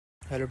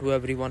Hello to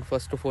everyone.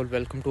 First of all,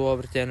 welcome to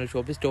our channel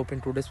Showbiz Top. In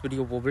today's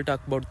video, we will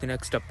talk about the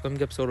next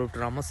upcoming episode of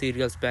drama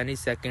serial Spanish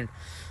Second.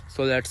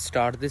 So let's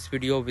start this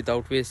video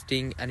without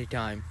wasting any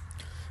time.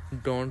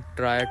 Don't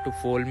try to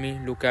fool me.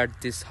 Look at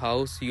this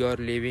house. You are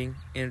living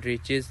in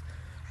riches.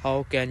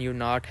 How can you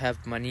not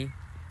have money?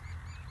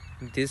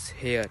 This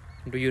here.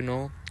 Do you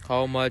know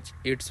how much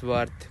it's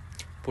worth?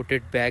 Put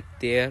it back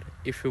there.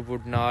 If you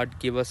would not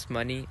give us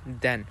money,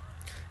 then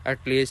at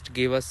least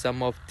give us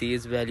some of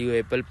these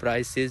valuable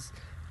prizes.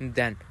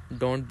 Then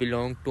don't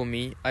belong to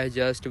me. I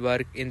just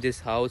work in this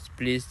house.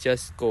 Please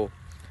just go.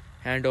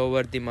 Hand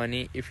over the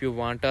money if you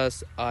want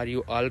us. Are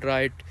you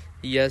alright?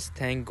 Yes,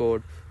 thank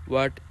God.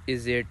 What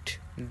is it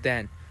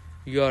then?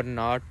 You're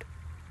not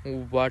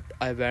what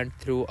I went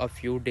through a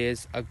few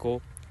days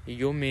ago.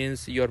 You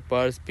means your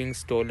purse being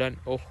stolen?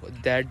 Oh,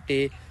 that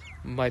day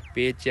my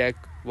paycheck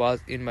was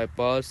in my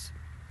purse.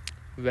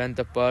 When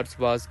the purse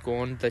was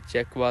gone, the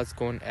check was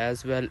gone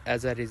as well.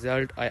 As a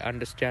result, I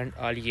understand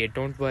Aliye.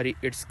 Don't worry,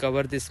 it's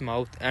cover this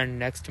mouth, and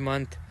next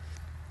month